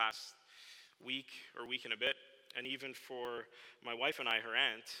past week or week and a bit. And even for my wife and I, her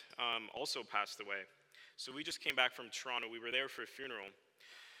aunt, also passed away. So we just came back from Toronto. We were there for a funeral.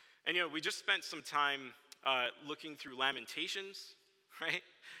 And, we just spent some time looking through Lamentations, right?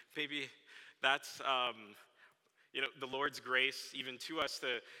 Maybe that's, the Lord's grace even to us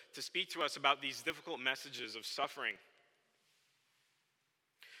to speak to us about these difficult messages of suffering.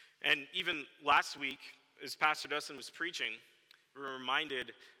 And even last week, as Pastor Dustin was preaching, we were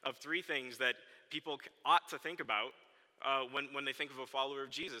reminded of three things that people ought to think about when they think of a follower of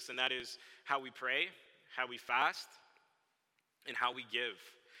Jesus, and that is how we pray, how we fast, and how we give.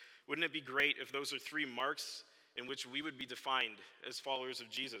 Wouldn't it be great if those are three marks in which we would be defined as followers of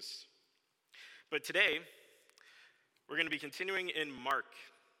Jesus? But today, we're going to be continuing in Mark.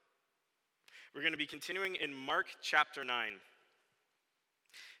 We're going to be continuing in Mark chapter 9.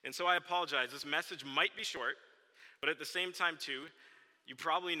 And so I apologize. This message might be short, but at the same time, too, you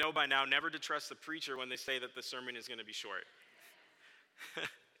probably know by now never to trust the preacher when they say that the sermon is going to be short.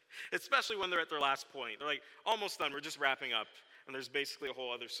 Especially when they're at their last point. They're like, almost done, we're just wrapping up. And there's basically a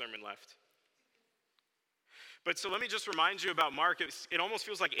whole other sermon left. But so let me just remind you about Mark. It almost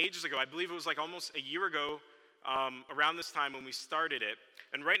feels like ages ago. I believe it was like almost a year ago around this time when we started it.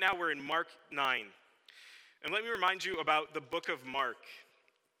 And right now we're in Mark 9. And let me remind you about the book of Mark.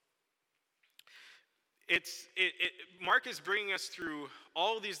 Mark is bringing us through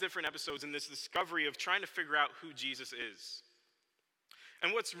all these different episodes in this discovery of trying to figure out who Jesus is.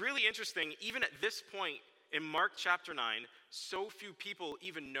 And what's really interesting, even at this point in Mark chapter 9, so few people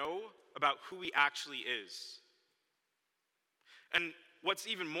even know about who he actually is. And what's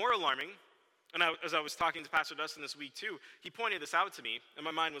even more alarming, and as I was talking to Pastor Dustin this week too, he pointed this out to me, and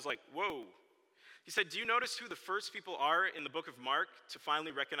my mind was like, whoa. He said, do you notice who the first people are in the book of Mark to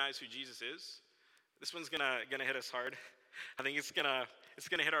finally recognize who Jesus is? This one's gonna hit us hard. I think it's gonna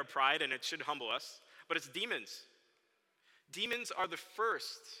hit our pride, and it should humble us. But it's demons. Demons are the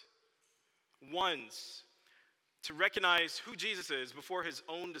first ones to recognize who Jesus is before his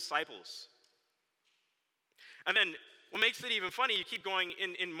own disciples. And then what makes it even funny, you keep going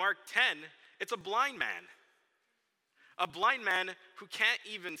in Mark 10, it's a blind man. A blind man who can't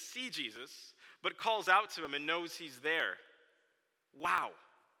even see Jesus, but calls out to him and knows he's there. Wow.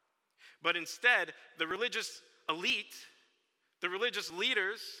 But instead, the religious elite, the religious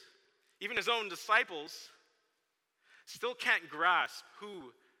leaders, even his own disciples, still can't grasp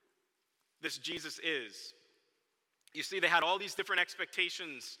who this Jesus is. You see, they had all these different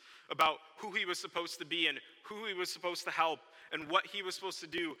expectations about who he was supposed to be and who he was supposed to help and what he was supposed to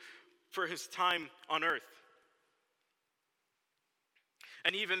do for his time on earth.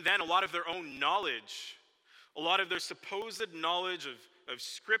 And even then, a lot of their own knowledge, a lot of their supposed knowledge of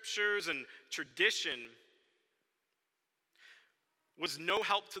scriptures and tradition was no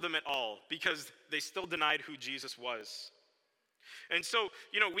help to them at all because they still denied who Jesus was. And so,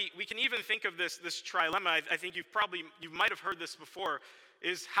 we can even think of this trilemma. I think you might have heard this before,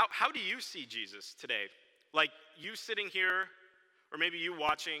 is how do you see Jesus today? Like you sitting here, or maybe you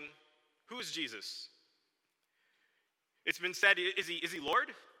watching, who is Jesus? It's been said, is he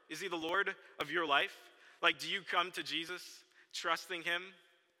Lord? Is he the Lord of your life? Like, do you come to Jesus trusting him,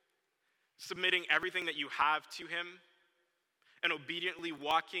 submitting everything that you have to him, and obediently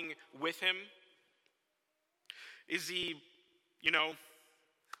walking with him? Is he,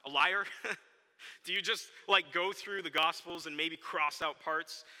 a liar? Do you just go through the Gospels and maybe cross out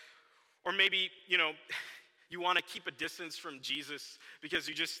parts? Or maybe, you want to keep a distance from Jesus because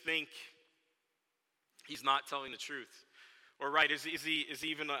you just think he's not telling the truth? Or right, is he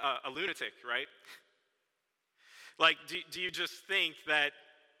even a lunatic, right? Do you just think that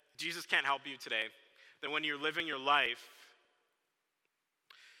Jesus can't help you today? That when you're living your life,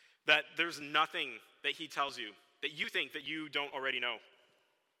 that there's nothing that he tells you that you think that you don't already know?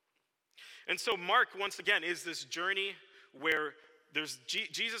 And so Mark, once again, is this journey where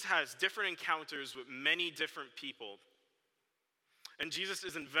Jesus has different encounters with many different people. And Jesus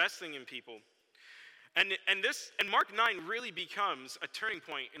is investing in people. And Mark 9 really becomes a turning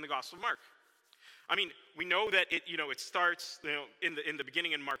point in the Gospel of Mark. I mean, we know that it starts in the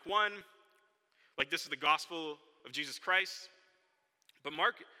beginning in Mark 1, this is the gospel of Jesus Christ. But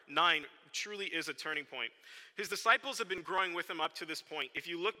Mark 9 truly is a turning point. His disciples have been growing with him up to this point. If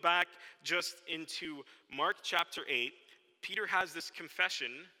you look back just into Mark chapter 8, Peter has this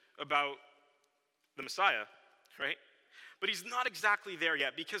confession about the Messiah, right? But he's not exactly there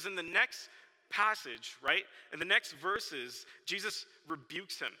yet, because in the next passage, right, in the next verses, Jesus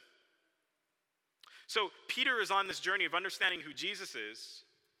rebukes him. So Peter is on this journey of understanding who Jesus is,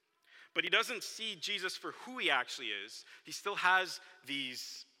 but he doesn't see Jesus for who he actually is. He still has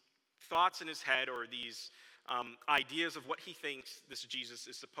these thoughts in his head or these ideas of what he thinks this Jesus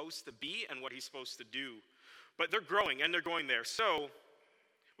is supposed to be and what he's supposed to do. But they're growing and they're going there. So,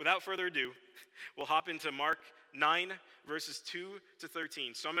 without further ado, we'll hop into Mark 9, verses 2 to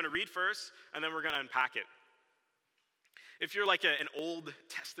 13. So I'm going to read first, and then we're going to unpack it. If you're like an Old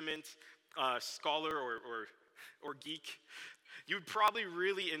Testament scholar or geek, you would probably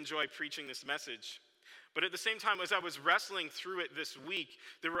really enjoy preaching this message. But at the same time, as I was wrestling through it this week,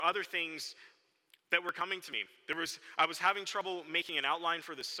 there were other things that were coming to me. I was having trouble making an outline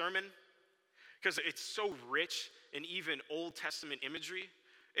for the sermon because it's so rich in even Old Testament imagery.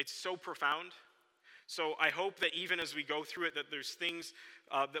 It's so profound. So I hope that even as we go through it, that there's things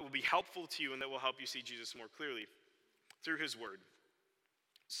that will be helpful to you and that will help you see Jesus more clearly through his word.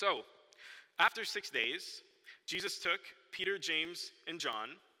 So, after 6 days, Jesus took Peter, James, and John.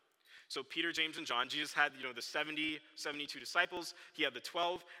 So Peter, James, and John. Jesus had, the 72 disciples. He had the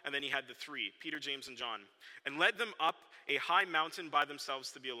 12, and then he had the 3, Peter, James, and John, and led them up a high mountain by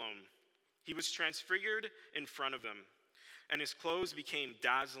themselves to be alone. He was transfigured in front of them, and his clothes became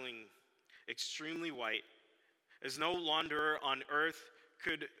dazzling, extremely white, as no launderer on earth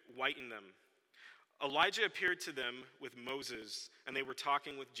could whiten them. Elijah appeared to them with Moses, and they were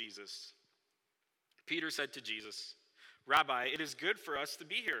talking with Jesus. Peter said to Jesus, "Rabbi, it is good for us to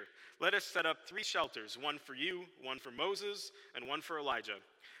be here. Let us set up 3 shelters, one for you, one for Moses, and one for Elijah,"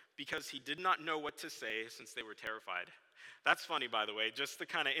 because he did not know what to say since they were terrified. That's funny, by the way, just to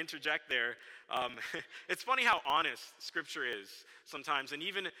kind of interject there. It's funny how honest Scripture is sometimes, and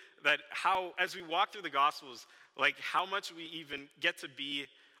even that how, as we walk through the Gospels, like how much we even get to be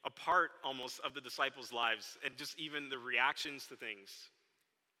a part almost of the disciples' lives, and just even the reactions to things.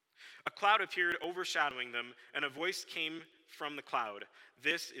 A cloud appeared overshadowing them, and a voice came from the cloud.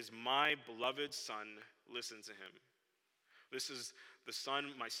 "This is my beloved Son, listen to him. This is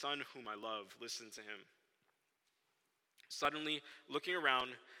my son whom I love, listen to him." Suddenly, looking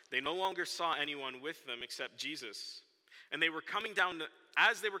around, they no longer saw anyone with them except Jesus. And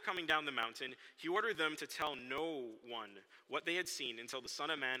as they were coming down the mountain, he ordered them to tell no one what they had seen until the Son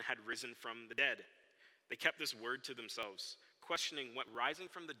of Man had risen from the dead. They kept this word to themselves, questioning what rising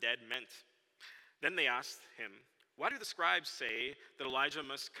from the dead meant. Then they asked him, "Why do the scribes say that Elijah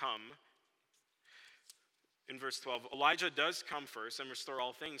must come?" In verse 12, "Elijah does come first and restore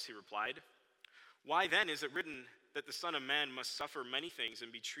all things," he replied. "Why then is it written that the Son of Man must suffer many things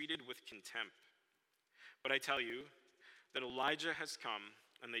and be treated with contempt? But I tell you that Elijah has come,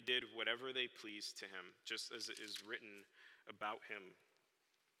 and they did whatever they pleased to him, just as it is written about him."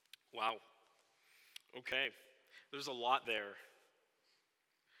 Wow. Okay. There's a lot there.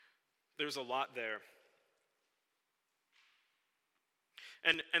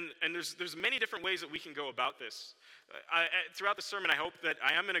 And there's many different ways that we can go about this. Throughout the sermon, I hope that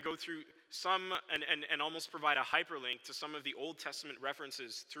I am going to go through some and almost provide a hyperlink to some of the Old Testament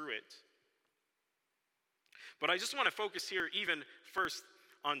references through it. But I just want to focus here even first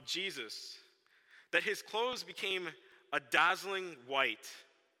on Jesus, that his clothes became a dazzling white.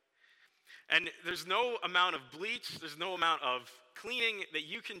 And there's no amount of bleach, there's no amount of cleaning that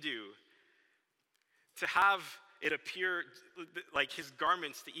you can do to have it appear, like his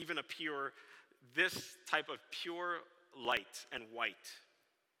garments to even appear this type of pure light and white.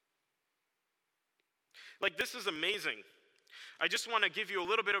 Like, this is amazing. I just want to give you a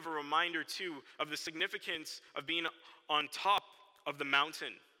little bit of a reminder, too, of the significance of being on top of the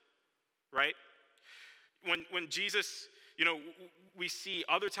mountain, right? When Jesus, we see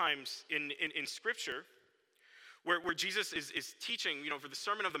other times in Scripture where Jesus is teaching, for the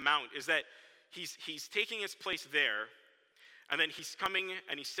Sermon on the Mount, is that he's taking his place there, and then he's coming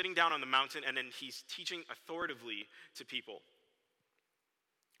and he's sitting down on the mountain, and then he's teaching authoritatively to people.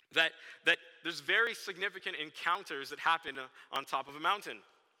 That there's very significant encounters that happen on top of a mountain.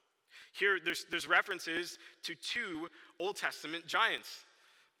 Here, there's references to 2 Old Testament giants.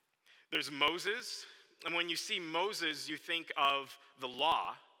 There's Moses, and when you see Moses, you think of the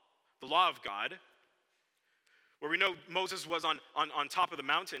law of God, where we know Moses was on top of the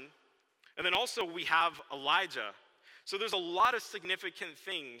mountain. And then also we have Elijah. So there's a lot of significant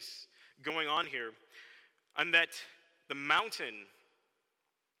things going on here. And that the mountain,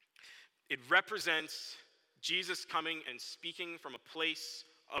 it represents Jesus coming and speaking from a place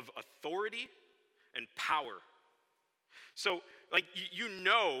of authority and power. So,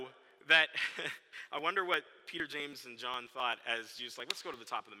 that, I wonder what Peter, James, and John thought as Jesus, let's go to the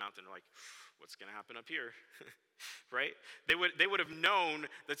top of the mountain. They're like, what's going to happen up here? Right? They would have known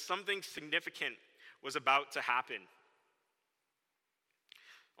that something significant was about to happen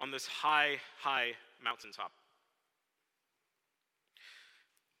on this high mountaintop.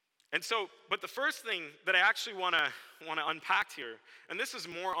 And so, but the first thing that I actually want to unpack here, and this is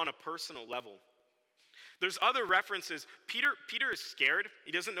more on a personal level. There's other references. Peter is scared.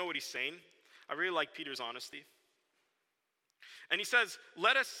 He doesn't know what he's saying. I really like Peter's honesty. And he says,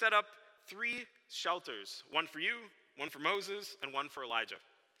 let us set up 3 shelters, one for you, one for Moses, and one for Elijah.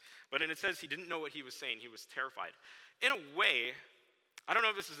 But then it says he didn't know what he was saying. He was terrified. In a way, I don't know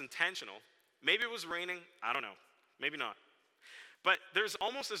if this is intentional. Maybe it was raining. I don't know. Maybe not. But there's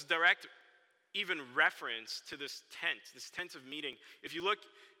almost this direct even reference to this tent of meeting. If you look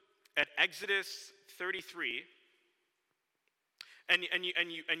at Exodus 33, and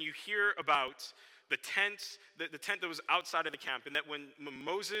you hear about the tent that was outside of the camp, and that when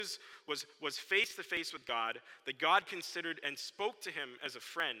Moses was face to face with God, that God considered and spoke to him as a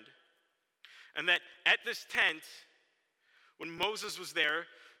friend, and that at this tent, when Moses was there,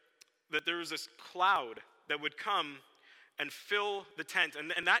 that there was this cloud that would come and fill the tent,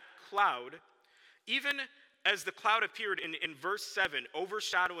 and that cloud, even as the cloud appeared in verse 7,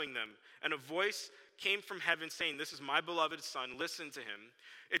 overshadowing them, and a voice came from heaven saying, "This is my beloved son, listen to him."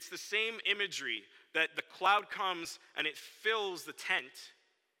 It's the same imagery that the cloud comes and it fills the tent,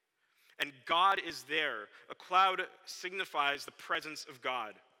 and God is there. A cloud signifies the presence of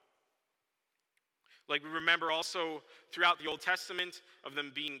God. Like we remember also throughout the Old Testament of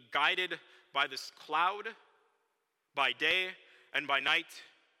them being guided by this cloud by day and by night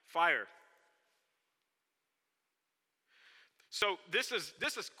fire. So this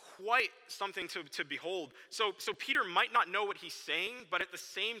is quite something to behold. So Peter might not know what he's saying, but at the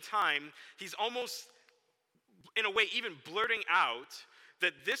same time, he's almost, in a way, even blurting out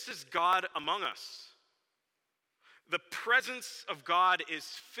that this is God among us. The presence of God is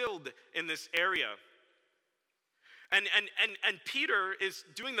filled in this area. And Peter is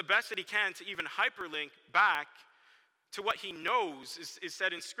doing the best that he can to even hyperlink back to what he knows is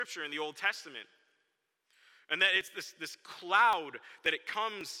said in Scripture in the Old Testament. And that it's this cloud that it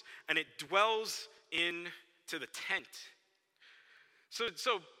comes and it dwells into the tent.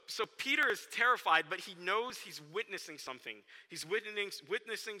 So Peter is terrified, but he knows he's witnessing something. He's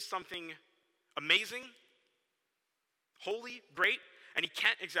witnessing something amazing, holy, great, and he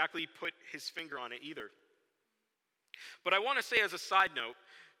can't exactly put his finger on it either. But I want to say as a side note,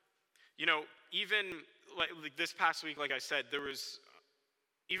 even like this past week, like I said, there was,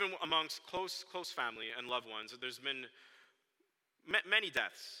 even amongst close family and loved ones, there's been many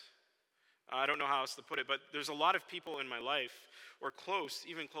deaths. I don't know how else to put it, but there's a lot of people in my life, or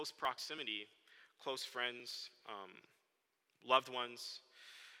even close proximity, close friends, loved ones,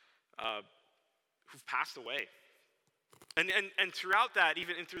 who've passed away. And throughout that,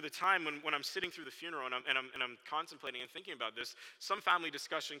 even through the time when I'm sitting through the funeral and I'm contemplating and thinking about this, some family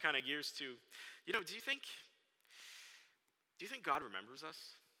discussion kind of gears to, do you think God remembers us?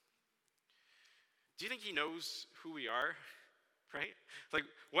 Do you think he knows who we are? Right? Like,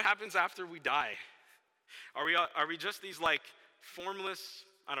 what happens after we die? Are we just these like formless,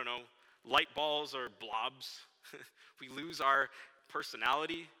 I don't know, light balls or blobs? We lose our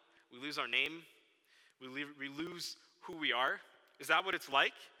personality. We lose our name. We lose who we are. Is that what it's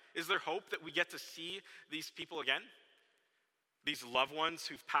like? Is there hope that we get to see these people again? These loved ones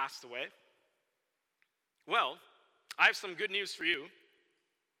who've passed away? Well, I have some good news for you.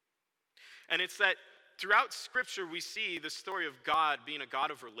 And it's that throughout Scripture, we see the story of God being a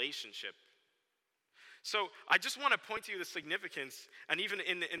God of relationship. So I just want to point to you the significance, and even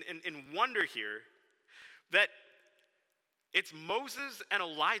in wonder here, that it's Moses and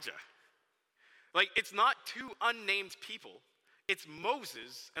Elijah. Like, it's not 2 unnamed people. It's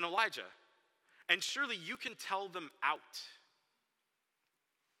Moses and Elijah. And surely you can tell them out.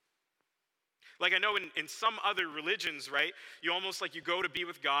 Like, I know in some other religions, right, you almost like you go to be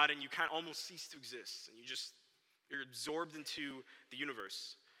with God and you kind of almost cease to exist. And you're absorbed into the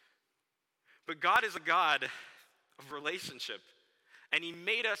universe. But God is a God of relationship. And he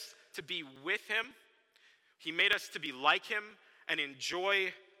made us to be with him. He made us to be like him and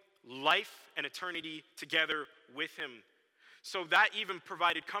enjoy life and eternity together with him. So that even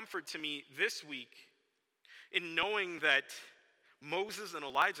provided comfort to me this week in knowing that Moses and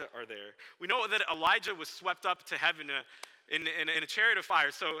Elijah are there. We know that Elijah was swept up to heaven in a chariot of fire,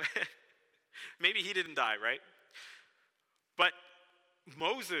 so maybe he didn't die, right? But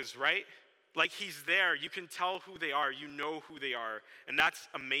Moses, right? Like, he's there. You can tell who they are. You know who they are. And that's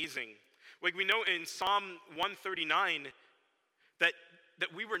amazing. Like, we know in Psalm 139 that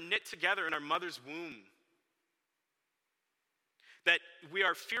we were knit together in our mother's womb. That we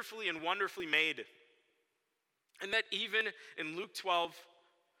are fearfully and wonderfully made. And that even in Luke 12,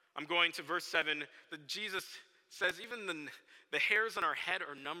 I'm going to verse 7, that Jesus says even the hairs on our head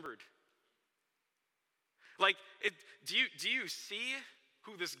are numbered. Like, do you see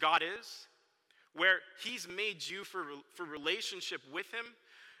who this God is? Where he's made you for relationship with him.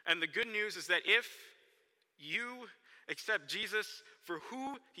 And the good news is that if you accept Jesus for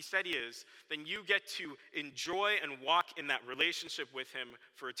who he said he is, then you get to enjoy and walk in that relationship with him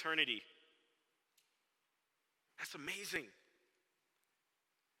for eternity. That's amazing.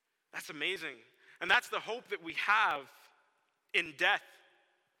 That's amazing. And that's the hope that we have in death.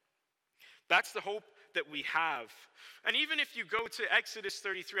 That's the hope that we have. And even if you go to Exodus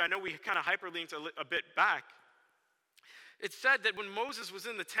 33, I know we kind of hyperlinked a bit back. It said that when Moses was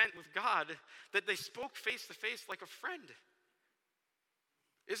in the tent with God, that they spoke face to face like a friend.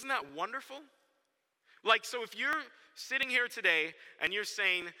 Isn't that wonderful? Like, so if you're sitting here today and you're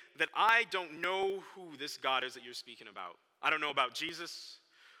saying that I don't know who this God is that you're speaking about. I don't know about Jesus.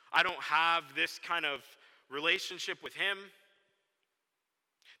 I don't have this kind of relationship with him.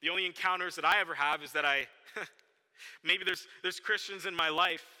 The only encounters that I ever have is that maybe there's Christians in my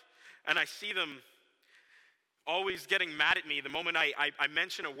life and I see them always getting mad at me the moment I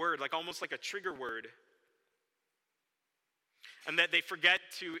mention a word, like almost like a trigger word. And that they forget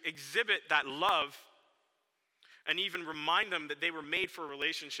to exhibit that love and even remind them that they were made for a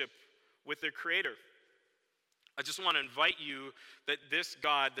relationship with their Creator. I just want to invite you that this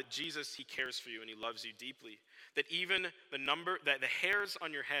God, that Jesus, he cares for you and he loves you deeply. That even that the hairs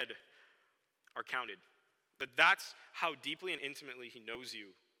on your head are counted. That's how deeply and intimately he knows you.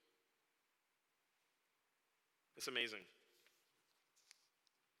 It's amazing.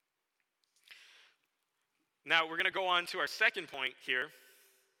 Now we're going to go on to our second point here.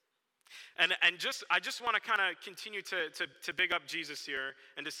 And I just want to kind of continue to big up Jesus here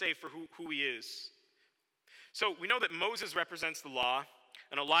and to say for who he is. So we know that Moses represents the law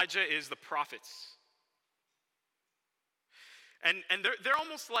and Elijah is the prophets. And they're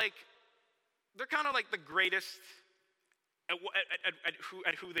almost like, they're kind of like the greatest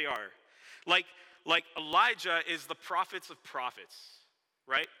at who they are. Like Elijah is the prophets of prophets,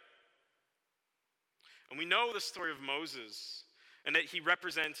 right? And we know the story of Moses and that he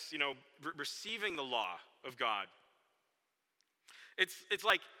represents, receiving the law of God. It's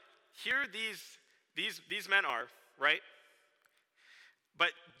like, here these men are, right? But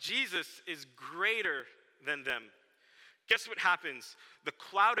Jesus is greater than them. Guess what happens? The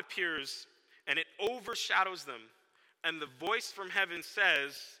cloud appears and it overshadows them. And the voice from heaven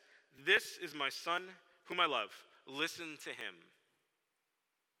says, "This is my son whom I love. Listen to him."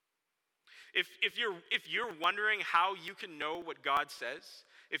 If you're wondering how you can know what God says,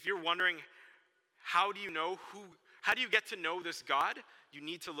 if you're wondering how do you get to know this God, you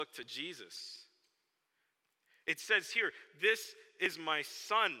need to look to Jesus. It says here, "This is my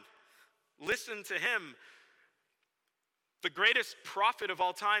son. Listen to him." The greatest prophet of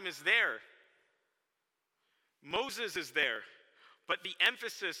all time is there. Moses is there. But the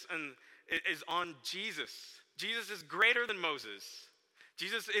emphasis is on Jesus. Jesus is greater than Moses.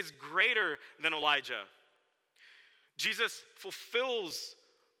 Jesus is greater than Elijah. Jesus fulfills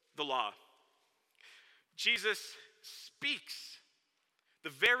the law. Jesus speaks the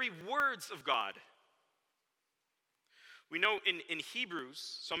very words of God. We know in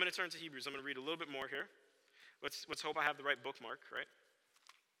Hebrews, so I'm going to turn to Hebrews. I'm going to read a little bit more here. Let's hope I have the right bookmark, right?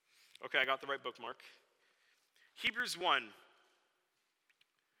 Okay, I got the right bookmark. Hebrews 1,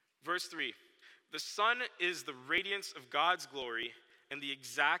 verse 3. "The Son is the radiance of God's glory and the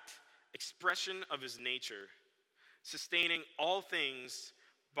exact expression of his nature, sustaining all things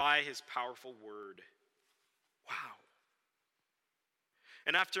by his powerful word." Wow.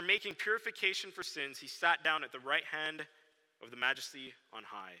 "And after making purification for sins, he sat down at the right hand of the Majesty on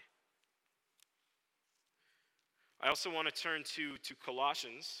high." I also want to turn to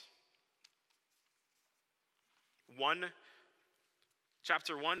Colossians 1,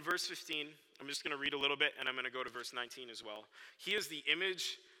 chapter 1, verse 15. I'm just going to read a little bit, and I'm going to go to verse 19 as well. "He is the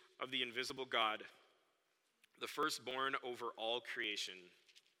image of the invisible God, the firstborn over all creation.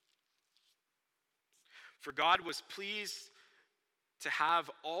 For God was pleased to have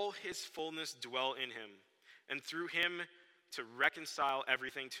all his fullness dwell in him, and through him to reconcile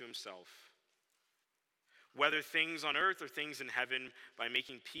everything to himself, whether things on earth or things in heaven, by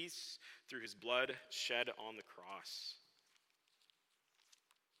making peace through his blood shed on the cross."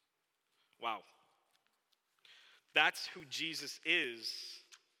 Wow. That's who Jesus is.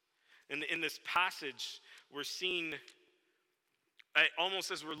 In this passage, we're seeing, almost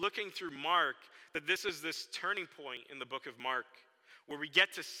as we're looking through Mark, that this is this turning point in the book of Mark, where we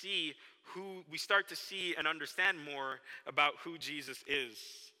get to see we start to see and understand more about who Jesus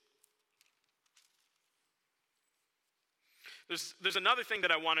is. There's another thing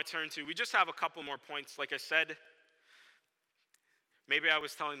that I want to turn to. We just have a couple more points. Like I said, maybe I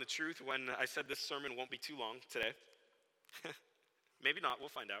was telling the truth when I said this sermon won't be too long today. Maybe not, we'll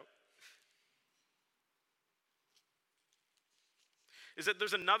find out. Is that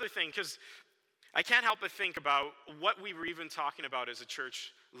there's another thing, because I can't help but think about what we were even talking about as a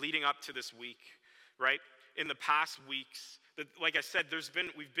church leading up to this week, right? In the past weeks, like I said,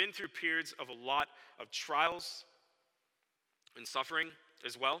 we've been through periods of a lot of trials and suffering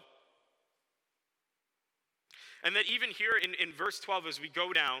as well. And that even here in verse 12, as we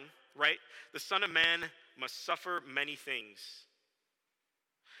go down, right, the Son of Man must suffer many things.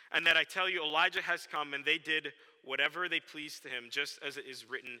 And that I tell you, Elijah has come, and they did whatever they pleased to him, just as it is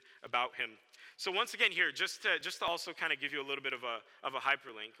written about him. So once again here, just to also kind of give you a little bit of a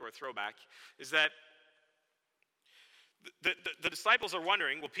hyperlink or a throwback, is that the disciples are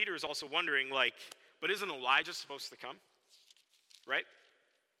wondering, well, Peter is also wondering, like, but isn't Elijah supposed to come? Right?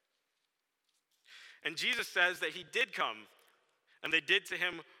 And Jesus says that he did come, and they did to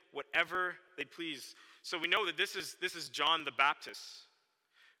him whatever they pleased. So we know that this is John the Baptist.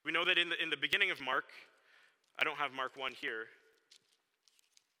 We know that in the beginning of Mark, I don't have Mark 1 here,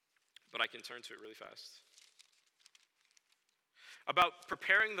 but I can turn to it really fast. About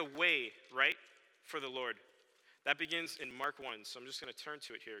preparing the way, right, for the Lord. That begins in Mark 1, so I'm just going to turn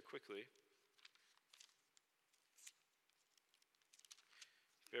to it here quickly.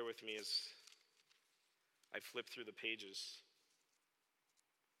 Bear with me as I flip through the pages.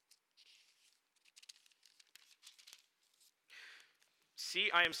 See,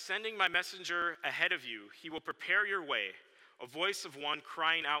 I am sending my messenger ahead of you. He will prepare your way. A voice of one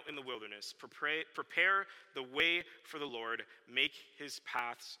crying out in the wilderness, prepare the way for the Lord, make his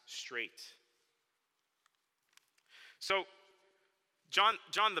paths straight. So, John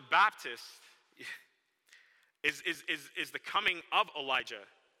the Baptist is the coming of Elijah.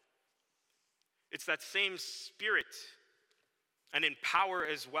 It's that same spirit and in power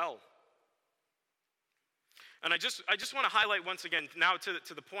as well. And I just want to highlight once again now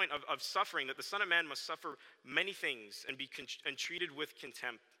to the point of suffering, that the Son of Man must suffer many things and be treated with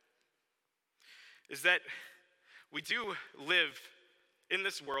contempt. Is that we do live in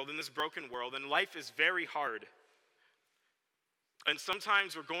this world, in this broken world, and life is very hard. And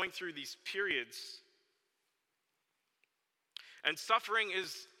sometimes we're going through these periods, and suffering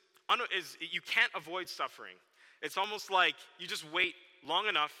is you can't avoid suffering. It's almost like you just wait long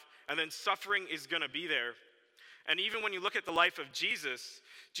enough, and then suffering is going to be there. And even when you look at the life of Jesus,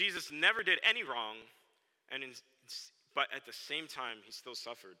 Jesus never did any wrong, but at the same time, he still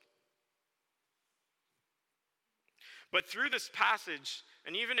suffered. But through this passage,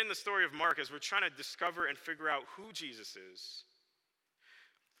 and even in the story of Mark, as we're trying to discover and figure out who Jesus is,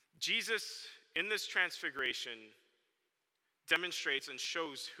 Jesus, in this transfiguration, demonstrates and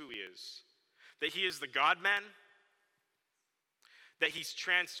shows who he is. That he is the God-man, that he's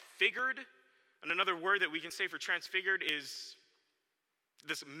transfigured. And another word that we can say for transfigured is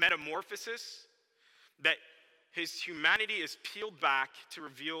this metamorphosis, that his humanity is peeled back to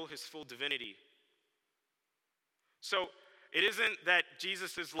reveal his full divinity. So it isn't that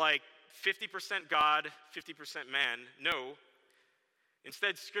Jesus is like 50% God, 50% man. No.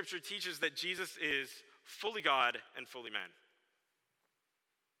 Instead, Scripture teaches that Jesus is fully God and fully man.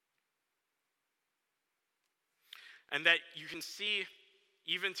 And that you can see,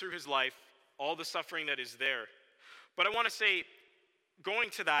 even through his life, all the suffering that is there. But I want to say, going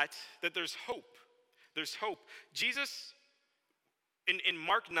to that there's hope. There's hope. Jesus, in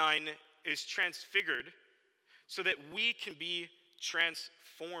Mark 9, is transfigured so that we can be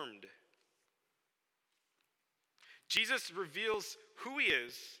transformed. Jesus reveals who he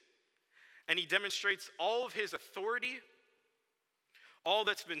is, and he demonstrates all of his authority, all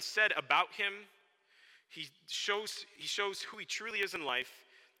that's been said about him. He shows who he truly is in life,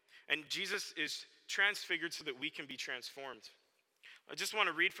 and Jesus is transfigured so that we can be transformed. I just want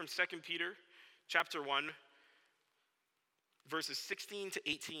to read from 2 Peter chapter 1, verses 16 to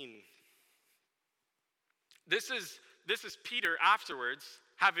 18. This is Peter afterwards,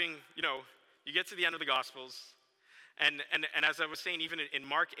 having, you get to the end of the Gospels, and as I was saying, even in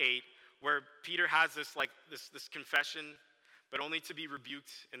Mark 8, where Peter has this confession, but only to be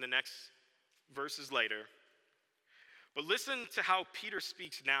rebuked in the next verses later. But listen to how Peter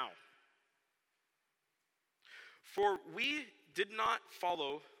speaks now. For we did not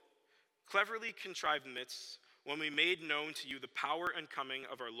follow cleverly contrived myths when we made known to you the power and coming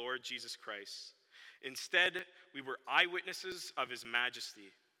of our Lord Jesus Christ. Instead, we were eyewitnesses of his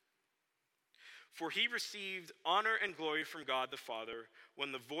majesty. For he received honor and glory from God the Father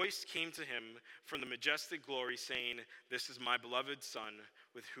when the voice came to him from the majestic glory, saying, 'This is my beloved Son,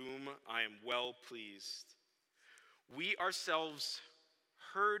 with whom I am well pleased.' We ourselves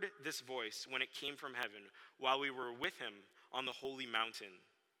heard this voice when it came from heaven, while we were with him on the holy mountain."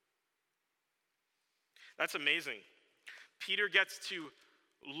 That's amazing. Peter gets to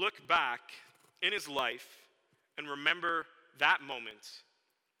look back in his life and remember that moment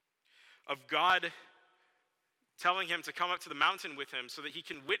of God telling him to come up to the mountain with him so that he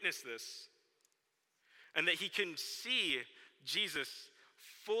can witness this and that he can see Jesus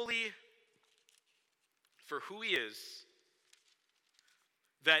fully for who he is,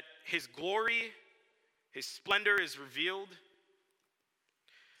 that his glory, his splendor is revealed,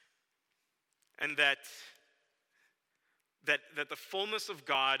 and that the fullness of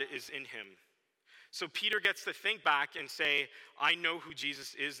God is in him. So Peter gets to think back and say, I know who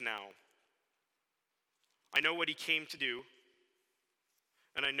Jesus is now. I know what he came to do,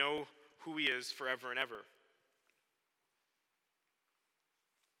 and I know who he is forever and ever.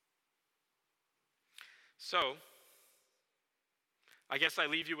 So, I guess I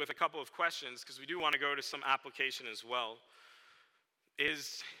leave you with a couple of questions, because we do want to go to some application as well.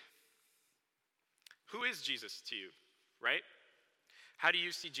 Who is Jesus to you, right? How do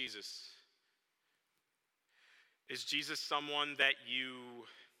you see Jesus? Is Jesus someone that you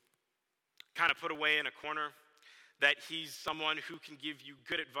kind of put away in a corner? That he's someone who can give you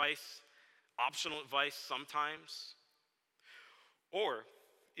good advice, optional advice sometimes? Or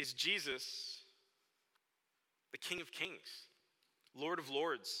is Jesus the King of Kings, Lord of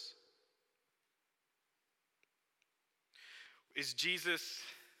Lords? Is Jesus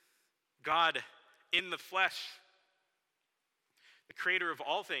God in the flesh, the creator of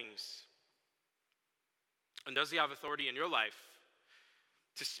all things? And does he have authority in your life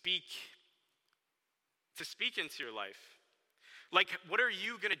to speak into your life? Like, what are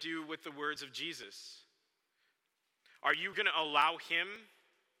you going to do with the words of Jesus? Are you going to allow him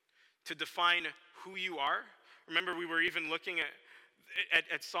to define who you are? Remember, we were even looking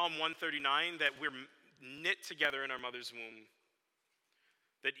at Psalm 139, that we're knit together in our mother's womb.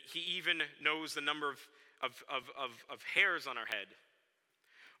 That he even knows the number of hairs on our head.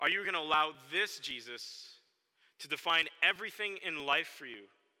 Are you going to allow this Jesus to define everything in life for you?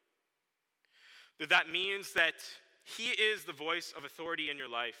 That means that he is the voice of authority in your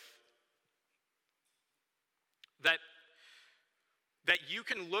life. That you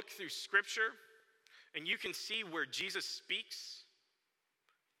can look through Scripture and you can see where Jesus speaks.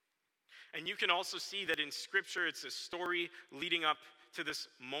 And you can also see that in Scripture it's a story leading up to this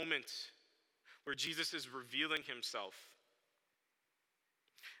moment where Jesus is revealing himself.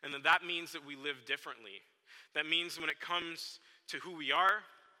 And that means that we live differently. That means when it comes to who we are,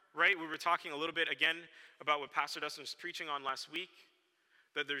 right? We were talking a little bit again about what Pastor Dustin was preaching on last week.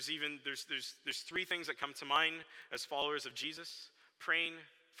 That there's three things that come to mind as followers of Jesus: praying,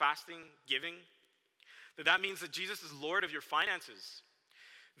 fasting, giving. That means that Jesus is Lord of your finances.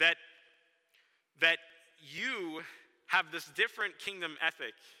 That you have this different kingdom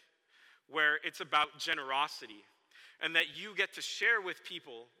ethic where it's about generosity. And that you get to share with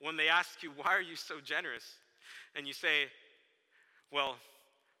people when they ask you, why are you so generous? And you say, well,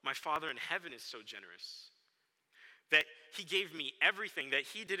 my Father in heaven is so generous. That he gave me everything, that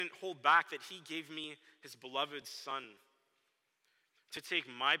he didn't hold back, that he gave me his beloved Son to take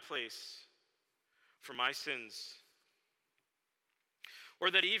my place for my sins. Or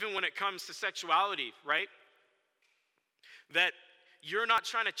that even when it comes to sexuality, right? That you're not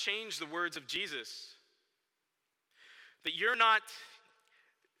trying to change the words of Jesus. That you're not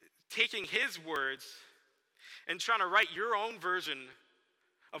taking his words and trying to write your own version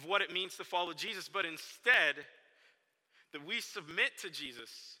of what it means to follow Jesus, but instead that we submit to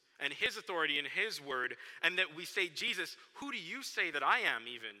Jesus and his authority and his word, and that we say, Jesus, who do you say that I am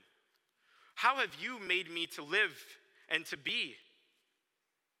even? How have you made me to live and to be?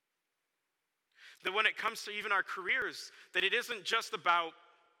 That when it comes to even our careers, that it isn't just about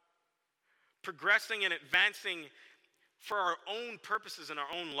progressing and advancing for our own purposes in our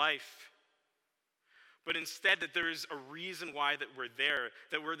own life, but instead that there is a reason why that we're there,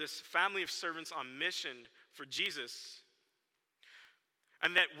 that we're this family of servants on mission for Jesus,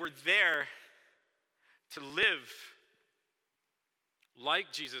 and that we're there to live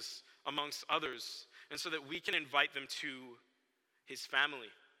like Jesus amongst others, and so that we can invite them to his family.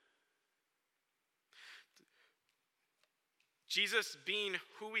 Jesus being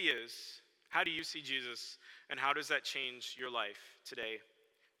who he is, how do you see Jesus, and how does that change your life today?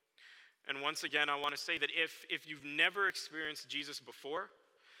 And once again, I want to say that if you've never experienced Jesus before,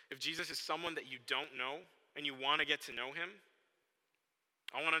 if Jesus is someone that you don't know and you want to get to know him,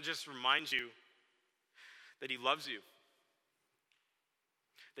 I want to just remind you that he loves you,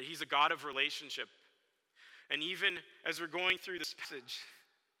 that he's a God of relationship. And even as we're going through this passage,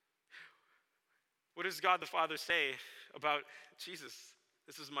 what does God the Father say about Jesus?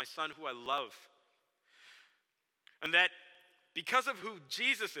 This is my son who I love. And that because of who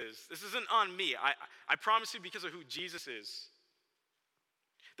Jesus is, this isn't on me, I promise you, because of who Jesus is,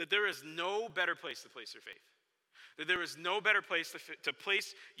 that there is no better place to place your faith. That there is no better place to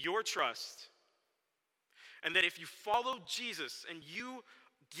place your trust. And that if you follow Jesus and you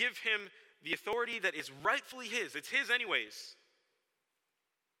give him the authority that is rightfully his, it's his anyways,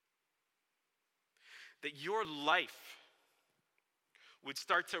 that your life would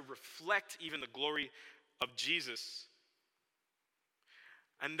start to reflect even the glory of Jesus.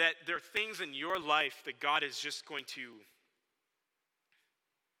 And that there are things in your life that God is just going to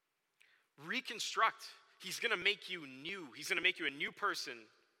reconstruct. He's going to make you new. He's going to make you a new person.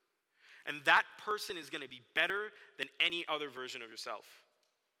 And that person is going to be better than any other version of yourself.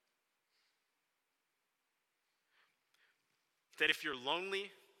 That if you're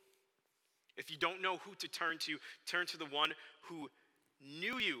lonely, if you don't know who to turn to the one who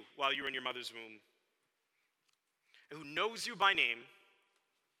knew you while you were in your mother's womb, and who knows you by name,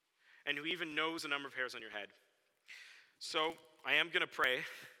 and who even knows the number of hairs on your head. So I am going to pray.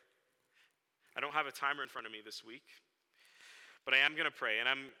 I don't have a timer in front of me this week, but I am going to pray, and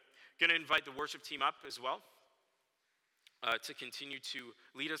I'm going to invite the worship team up as well to continue to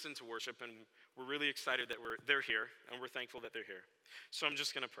lead us into worship, and we're really excited that they're here, and we're thankful that they're here. So I'm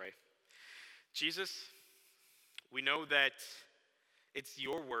just going to pray. Jesus, we know that it's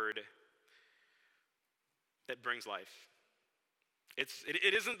your word that brings life.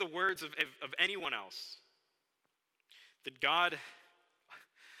 It isn't the words of anyone else. That God,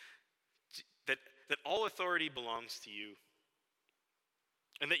 that all authority belongs to you.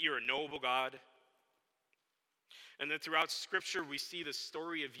 And that you're a noble God. And that throughout Scripture we see the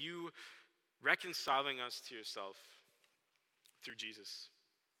story of you reconciling us to yourself through Jesus,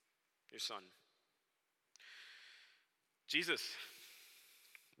 your Son. Jesus,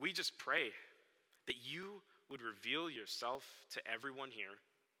 we just pray that you would reveal yourself to everyone here.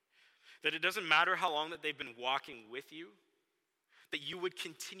 That it doesn't matter how long that they've been walking with you, that you would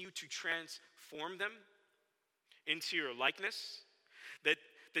continue to transform them into your likeness, that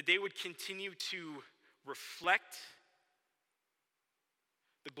they would continue to reflect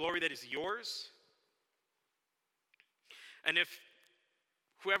the glory that is yours. And if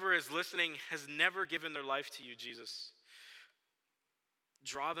whoever is listening has never given their life to you, Jesus,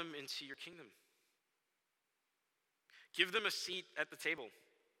 draw them into your kingdom. Give them a seat at the table.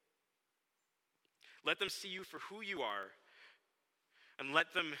 Let them see you for who you are, and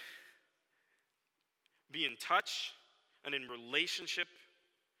let them be in touch and in relationship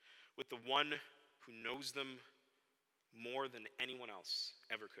with the one who knows them more than anyone else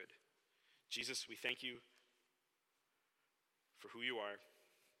ever could. Jesus, we thank you for who you are.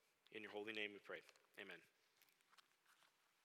 In your holy name we pray. Amen.